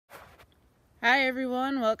Hi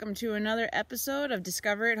everyone, welcome to another episode of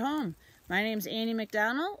Discover at Home. My name is Annie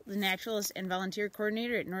McDonald, the Naturalist and Volunteer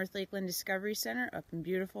Coordinator at North Lakeland Discovery Center up in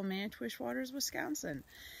beautiful Manitowish Waters, Wisconsin.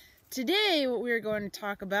 Today what we're going to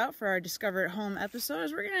talk about for our Discover at Home episode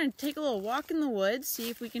is we're going to take a little walk in the woods,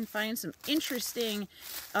 see if we can find some interesting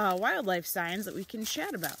wildlife signs that we can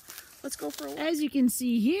chat about. Let's go for a walk. As you can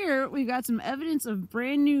see here, we've got some evidence of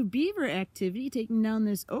brand new beaver activity taking down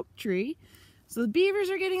this oak tree. So the beavers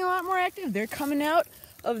are getting a lot more active. They're coming out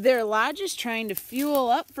of their lodges trying to fuel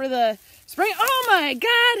up for the spring. Oh my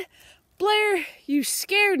God! Blair, you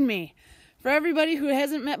scared me. For everybody who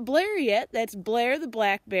hasn't met Blair yet, that's Blair the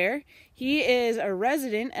black bear. He is a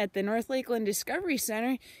resident at the North Lakeland Discovery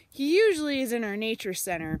Center. He usually is in our nature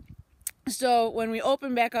center. So when we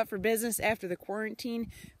open back up for business after the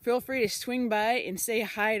quarantine, feel free to swing by and say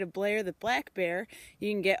hi to Blair the black bear.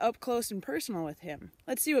 You can get up close and personal with him.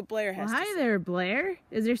 Let's see what Blair has to say. Hi there, Blair.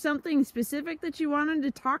 Is there something specific that you wanted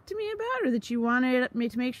to talk to me about, or that you wanted me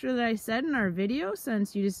to make sure that I said in our video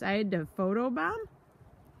since you decided to photobomb?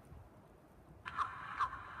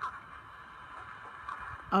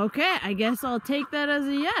 Okay, I guess I'll take that as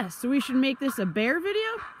a yes. So we should make this a bear video?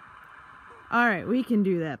 Alright, we can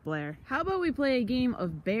do that, Blair. How about we play a game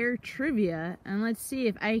of bear trivia, and let's see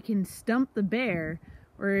if I can stump the bear,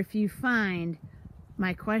 or if you find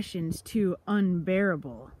my questions too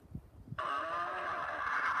unbearable.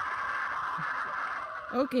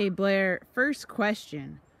 Okay, Blair, first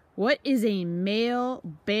question. What is a male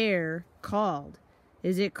bear called?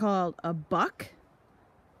 Is it called a buck,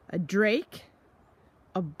 a drake,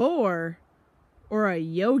 a boar, or a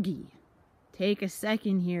yogi? Take a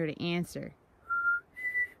second here to answer.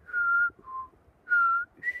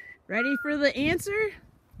 Ready for the answer?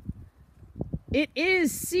 It is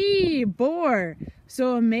C, boar.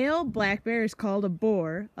 So a male black bear is called a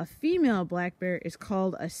boar. A female black bear is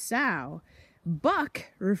called a sow. Buck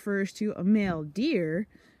refers to a male deer.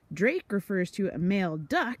 Drake refers to a male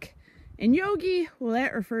duck. And yogi, well,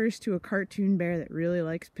 that refers to a cartoon bear that really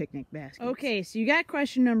likes picnic baskets. Okay, so you got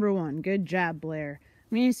question number 1. Good job, Blair.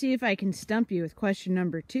 I'm going to see if I can stump you with question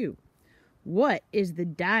number 2. What is the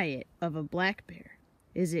diet of a black bear?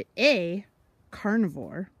 Is it A,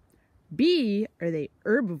 carnivore, B, are they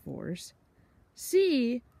herbivores,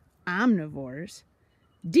 C, omnivores,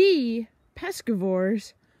 D,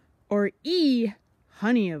 pescivores, or E,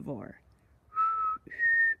 honeyivore?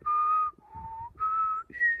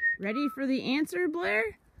 Ready for the answer,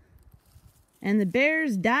 Blair? And the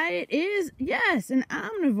bear's diet is, yes, an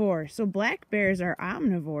omnivore. So black bears are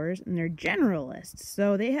omnivores, and they're generalists.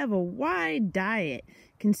 So they have a wide diet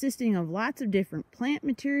consisting of lots of different plant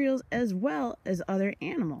materials as well as other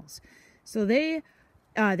animals. So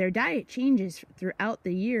their diet changes throughout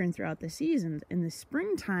the year and throughout the seasons. In the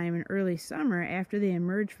springtime and early summer, after they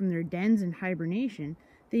emerge from their dens in hibernation,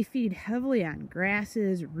 they feed heavily on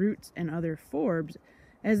grasses, roots, and other forbs.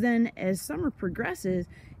 As summer progresses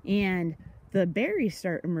and the berries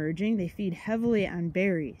start emerging, they feed heavily on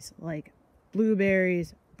berries like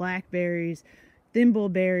blueberries, blackberries,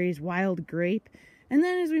 thimbleberries, wild grape. And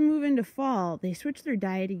then as we move into fall, they switch their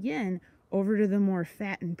diet again over to the more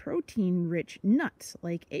fat and protein-rich nuts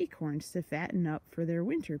like acorns to fatten up for their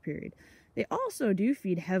winter period. They also do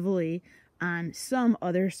feed heavily on some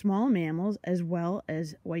other small mammals as well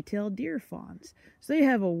as white-tailed deer fawns. So they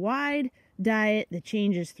have a wide diet that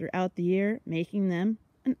changes throughout the year, making them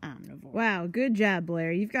an omnivore. Wow, good job,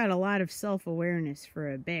 Blair. You've got a lot of self-awareness for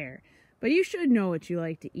a bear. But you should know what you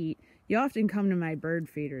like to eat. You often come to my bird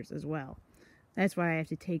feeders as well. That's why I have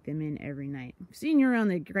to take them in every night. I've seen you around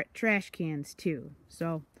the trash cans too,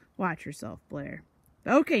 so watch yourself, Blair.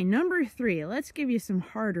 Okay, number 3. Let's give you some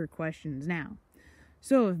harder questions now.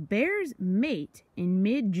 So if bears mate in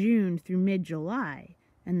mid-June through mid-July,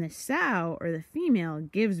 and the sow or the female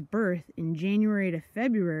gives birth in January to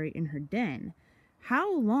February in her den,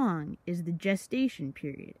 how long is the gestation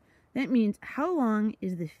period? That means how long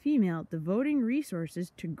is the female devoting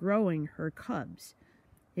resources to growing her cubs?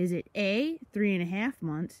 Is it A, 3.5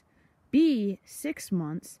 months, B, 6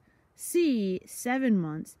 months, C, 7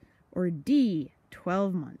 months, or D,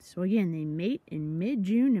 12 months? So again, they mate in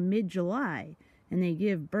mid-June to mid-July, and they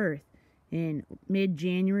give birth in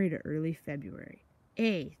mid-January to early February.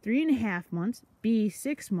 A, 3.5 months, B,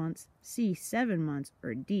 6 months, C, 7 months,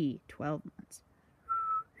 or D, 12 months.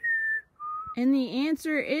 And the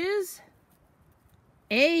answer is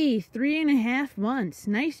A, 3.5 months.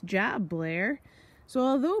 Nice job, Blair. So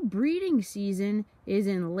although breeding season is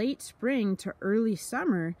in late spring to early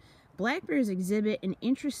summer, black bears exhibit an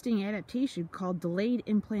interesting adaptation called delayed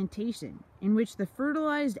implantation, in which the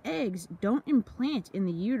fertilized eggs don't implant in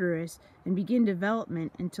the uterus and begin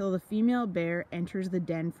development until the female bear enters the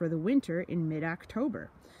den for the winter in mid-October.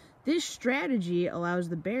 This strategy allows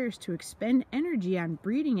the bears to expend energy on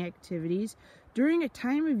breeding activities during a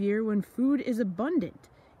time of year when food is abundant,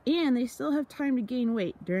 and they still have time to gain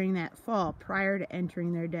weight during that fall prior to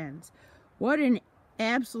entering their dens. What an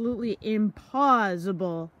absolutely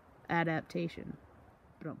impossible adaptation.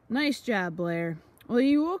 Nice job, Blair. Well,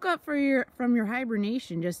 you woke up from your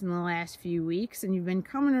hibernation just in the last few weeks, and you've been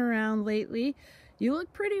coming around lately. You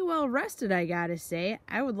look pretty well rested, I gotta say.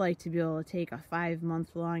 I would like to be able to take a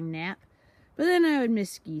 5-month-long nap, but then I would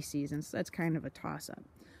miss ski season, so that's kind of a toss-up.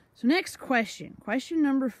 So next question, question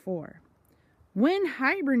number 4. When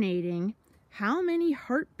hibernating, how many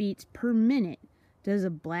heartbeats per minute does a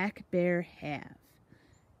black bear have?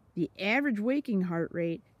 The average waking heart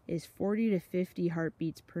rate is 40 to 50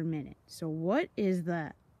 heartbeats per minute. So what is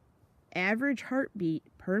the average heartbeat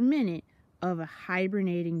per minute of a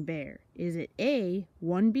hibernating bear? Is it A,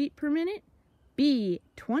 1 beat per minute, B,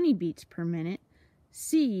 20 beats per minute,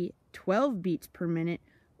 C, 12 beats per minute,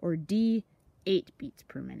 or D, 8 beats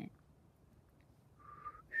per minute?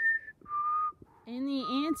 And the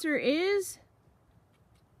answer is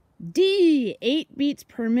D, 8 beats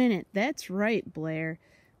per minute. That's right, Blair.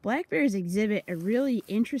 Black bears exhibit a really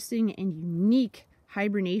interesting and unique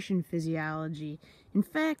hibernation physiology. In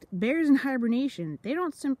fact, bears in hibernation, they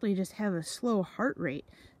don't simply just have a slow heart rate.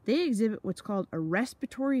 They exhibit what's called a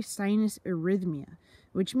respiratory sinus arrhythmia,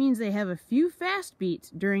 which means they have a few fast beats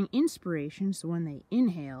during inspiration, so when they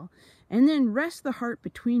inhale, and then rest the heart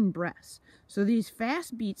between breaths. So these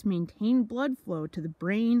fast beats maintain blood flow to the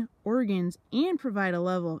brain, organs, and provide a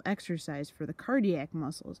level of exercise for the cardiac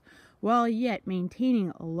muscles, while yet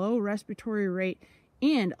maintaining a low respiratory rate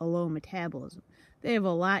and a low metabolism. They have a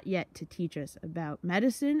lot yet to teach us about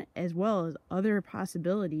medicine, as well as other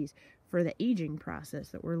possibilities for the aging process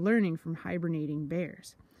that we're learning from hibernating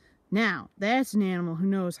bears. Now, that's an animal who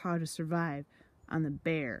knows how to survive on the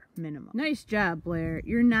bare minimum. Nice job, Blair.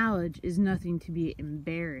 Your knowledge is nothing to be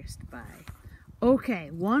embarrassed by. Okay,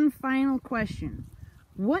 one final question.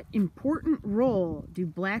 What important role do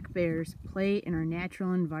black bears play in our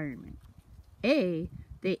natural environment? A,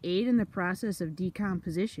 they aid in the process of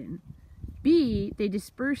decomposition. B, they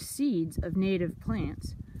disperse seeds of native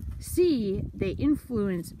plants. C, they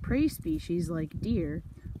influence prey species like deer.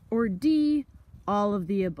 Or D, all of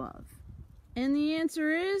the above. And the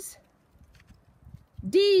answer is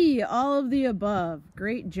D, all of the above.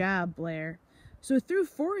 Great job, Blair. So through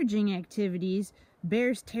foraging activities,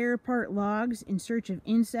 bears tear apart logs in search of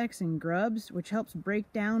insects and grubs, which helps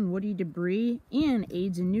break down woody debris and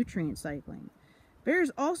aids in nutrient cycling.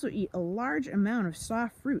 Bears also eat a large amount of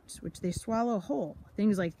soft fruits, which they swallow whole,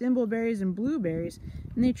 things like thimbleberries and blueberries,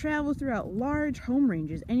 and they travel throughout large home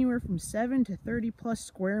ranges anywhere from 7 to 30 plus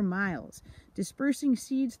square miles, dispersing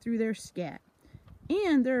seeds through their scat.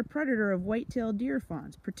 And they're a predator of white-tailed deer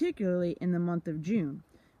fawns, particularly in the month of June,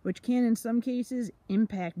 which can in some cases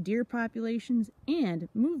impact deer populations and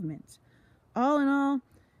movements. All in all,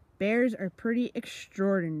 bears are pretty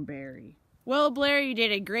extraordinary. Well, Blair, you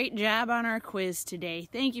did a great job on our quiz today.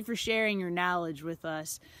 Thank you for sharing your knowledge with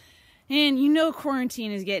us. And you know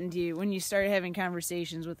quarantine is getting to you when you start having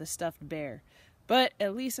conversations with a stuffed bear. But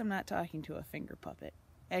at least I'm not talking to a finger puppet.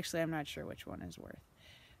 Actually, I'm not sure which one is worse.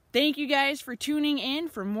 Thank you guys for tuning in.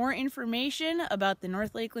 For more information about the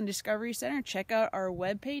North Lakeland Discovery Center, check out our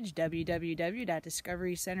webpage,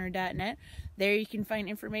 www.discoverycenter.net. There you can find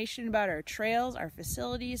information about our trails, our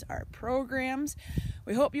facilities, our programs.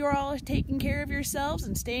 We hope you are all taking care of yourselves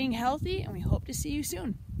and staying healthy, and we hope to see you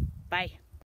soon. Bye.